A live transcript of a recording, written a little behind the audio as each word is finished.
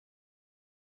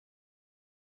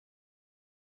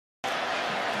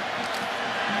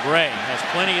Bray has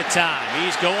plenty of time.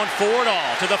 He's going for it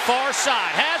all to the far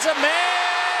side. Has a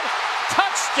man.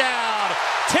 Touchdown,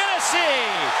 Tennessee.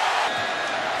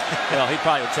 Well, he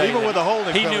probably would tell you even with a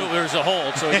holding. He knew there was a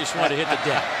hold, so he just wanted to hit the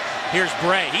deck. Here's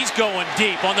Bray. He's going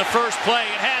deep on the first play.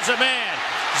 It has a man.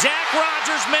 Zach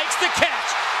Rodgers makes the catch.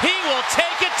 He will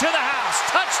take it to the house.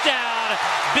 Touchdown,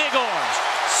 Big Orange.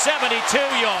 72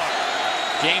 yards.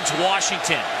 James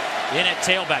Washington in at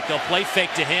tailback. They'll play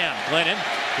fake to him. Glennon,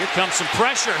 here comes some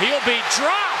pressure. He'll be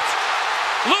dropped.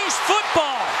 Loose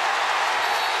football.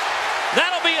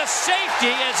 That'll be a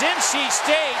safety as NC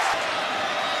State.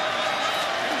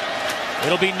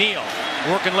 It'll be Neal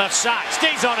working left side.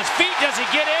 Stays on his feet. Does he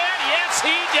get in? Yes,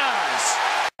 he does.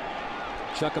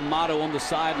 Chuck Amato on the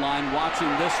sideline watching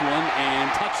this one,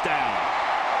 and touchdown.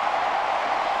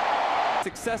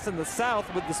 Success in the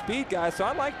South with the speed guys, so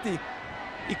I like the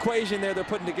equation there they're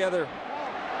putting together.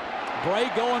 Bray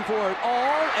going for it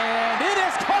all, and it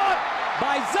is caught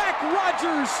by Zach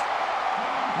Rodgers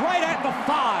right at the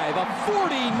 5, a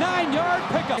 49-yard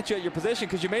pickup. Get you at your position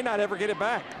because you may not ever get it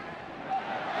back.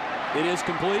 It is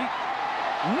complete.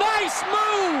 Nice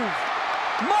move!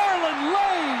 Marlin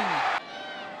Lane!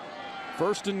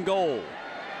 First and goal.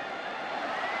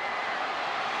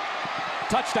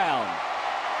 Touchdown.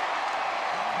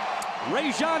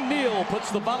 Rajon Neal puts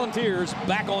the Volunteers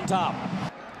back on top.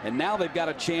 And now they've got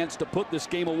a chance to put this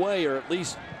game away, or at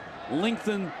least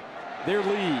lengthen their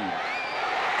lead.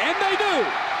 And they do!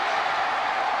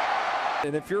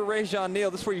 And if you're Rajon Neal,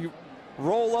 this is where you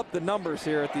roll up the numbers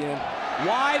here at the end.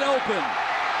 Wide open.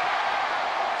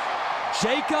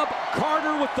 Jacob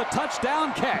Carter with the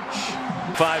touchdown catch.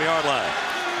 5-yard line.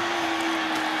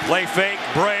 Play fake,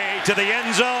 Bray to the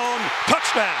end zone.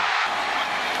 Touchdown.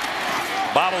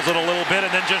 Bobbles it a little bit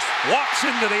and then just walks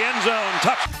into the end zone.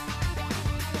 Touch.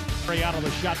 Murray out of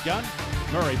the shotgun.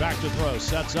 Murray back to throw.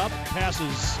 Sets up.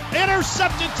 Passes.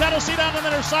 Intercepted. Tennessee down the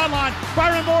middle sideline.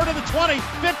 Byron Moore to the 20.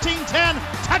 15-10.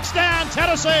 Touchdown,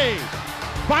 Tennessee.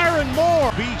 Byron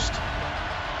Moore. Beast.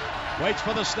 Waits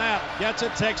for the snap. Gets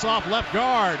it. Takes off left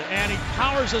guard. And he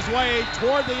powers his way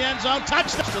toward the end zone.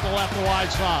 Touchdown to the left, the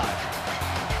wide side.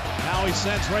 Now he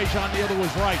sends Rajon Neal to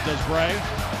his right, does Bray.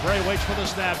 Bray waits for the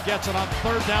snap, gets it on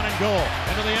third down and goal.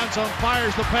 Into the end zone,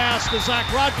 fires the pass to Zach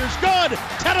Rodgers. Good!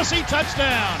 Tennessee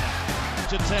touchdown!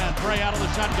 To 10, Bray out of the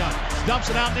shotgun. Dumps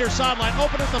it out near sideline,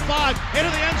 open at the 5, into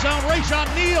the end zone, Rajon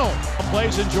Neal.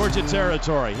 Plays in Georgia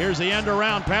territory. Here's the end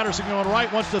around, Patterson going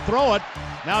right, wants to throw it.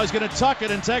 Now he's going to tuck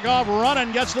it and take off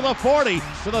running, gets to the 40,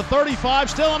 to the 35,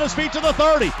 still on his feet to the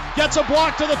 30. Gets a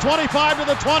block to the 25, to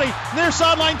the 20, near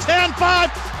sideline, 10,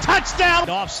 5, touchdown!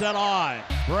 Offset eye,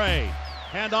 Bray,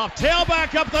 handoff,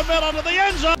 tailback up the middle to the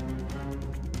end zone.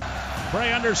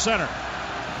 Bray under center,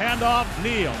 handoff,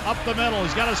 Neal, up the middle,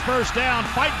 he's got his first down,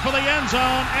 fighting for the end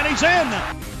zone, and he's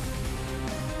in!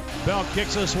 Bell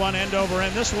kicks this one end over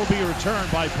end. This will be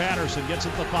returned by Patterson. Gets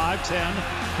it to 5, 10,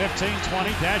 15, 20.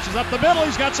 Dashes up the middle.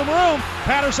 He's got some room.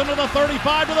 Patterson to the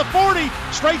 35, to the 40.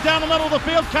 Straight down the middle of the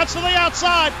field. Cuts to the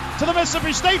outside. To the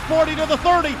Mississippi State 40, to the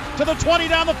 30. To the 20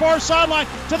 down the far sideline.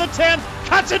 To the 10.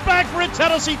 Cuts it back for a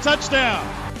Tennessee touchdown.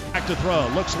 Back to throw.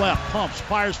 Looks left. Pumps.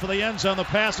 Fires for the end zone. The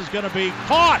pass is going to be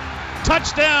caught.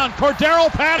 Touchdown. Cordarrelle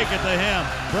Patterson. Take it to him.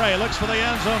 Bray looks for the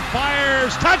end zone.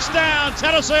 Fires. Touchdown.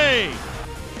 Tennessee.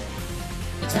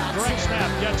 Direct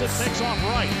snap, gets it, takes off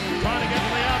right. Trying to get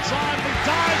to the outside, he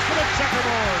dives for the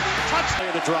checkerboard. Touchdown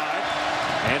of the drive.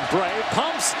 And Bray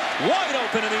pumps wide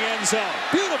open in the end zone.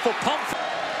 Beautiful pump.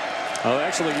 Oh,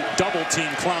 actually double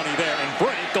team Clowney there. And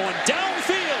Bray going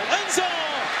downfield, end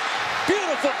zone.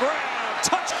 Beautiful grab,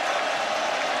 touch.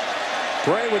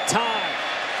 Bray with time.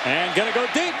 And gonna go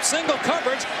deep, single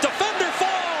coverage. Defender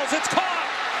falls, it's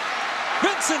caught.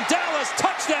 Vincent Dallas,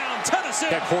 touchdown,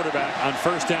 Tennessee. That quarterback on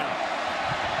first down.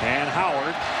 And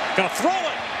Howard gonna throw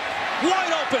it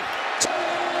wide open.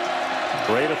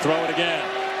 Bray to throw it again.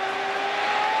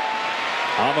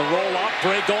 On the roll up,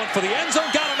 Bray going for the end zone.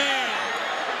 Got a man.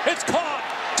 It's caught.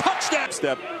 Touchdown.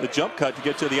 Step the jump cut to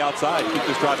get to the outside. Keep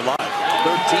this drive alive.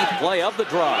 13th play of the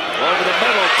drive. Over the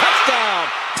middle. Touchdown.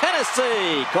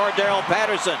 Tennessee. Cordarrelle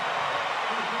Patterson.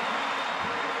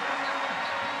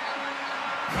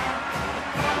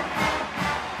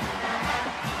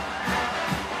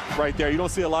 Right there. You don't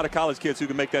see a lot of college kids who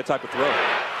can make that type of throw.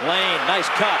 Lane, nice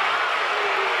cut.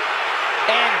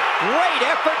 And great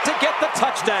effort to get the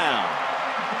touchdown.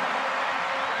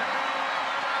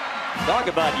 Talk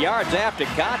about yards after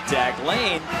contact.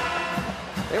 Lane,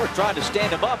 they were trying to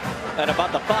stand him up at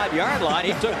about the 5-yard line.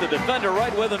 He took the defender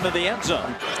right with him to the end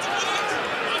zone.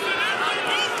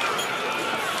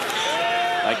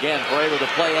 Again, Bray with the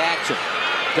play action.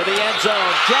 To the end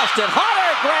zone. Justin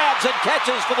Hunter grabs and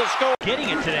catches for the score. Getting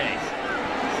it today.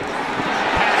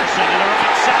 Patterson to the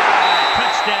right side.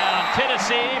 Touchdown,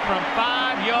 Tennessee from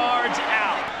 5 yards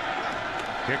out.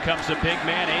 Here comes the big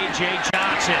man, A.J.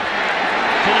 Johnson,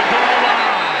 to the goal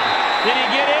line. Did he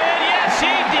get in? Yes,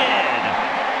 he did.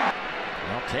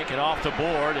 They'll take it off the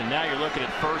board, and now you're looking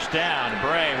at first down.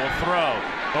 Bray will throw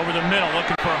over the middle,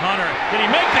 looking for Hunter. Did he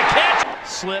make the catch?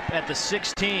 Slip at the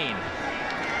 16.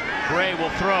 Bray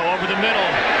will throw over the middle.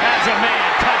 Has a man.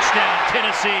 Touchdown,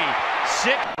 Tennessee.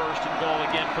 6. First and goal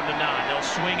again from the 9. They'll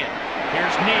swing it.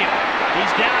 Here's Neal.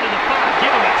 He's down to the 5.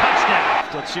 Give him a touchdown.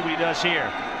 Let's see what he does here.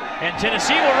 And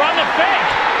Tennessee will run the fake.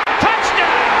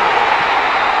 Touchdown!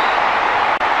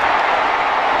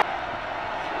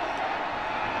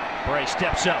 Bray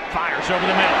steps up, fires over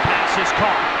the middle. Pass is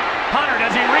caught. Hunter,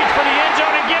 does he reach for the end zone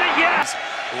and get it? Yes!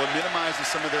 Well, it minimizes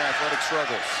some of their athletic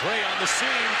struggles. Bray on the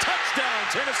scene. Touchdown,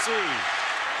 Tennessee.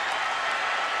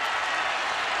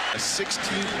 A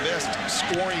 16th best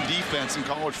scoring defense in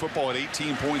college football at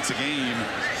 18 points a game,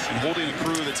 and holding a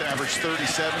crew that's averaged 37,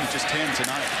 just 10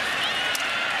 tonight.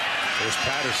 There's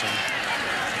Patterson.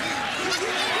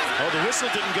 Oh, the whistle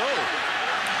didn't go.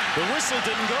 The whistle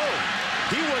didn't go.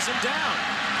 He wasn't down.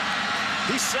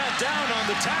 He sat down on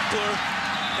the tackler,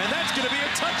 and that's going to be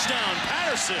a touchdown.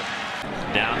 Patterson.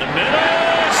 Down the middle,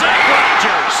 Zach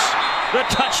Rodgers. The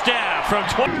touchdown from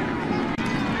 20.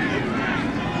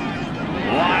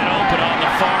 Wide open on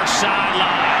the far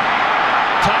sideline.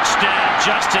 Touchdown,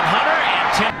 Justin Hunter,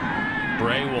 and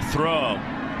Bray will throw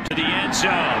to the end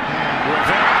zone.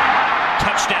 Rivera,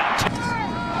 touchdown.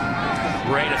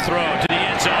 Bray to throw to the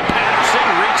end zone. Patterson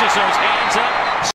reaches those hands up.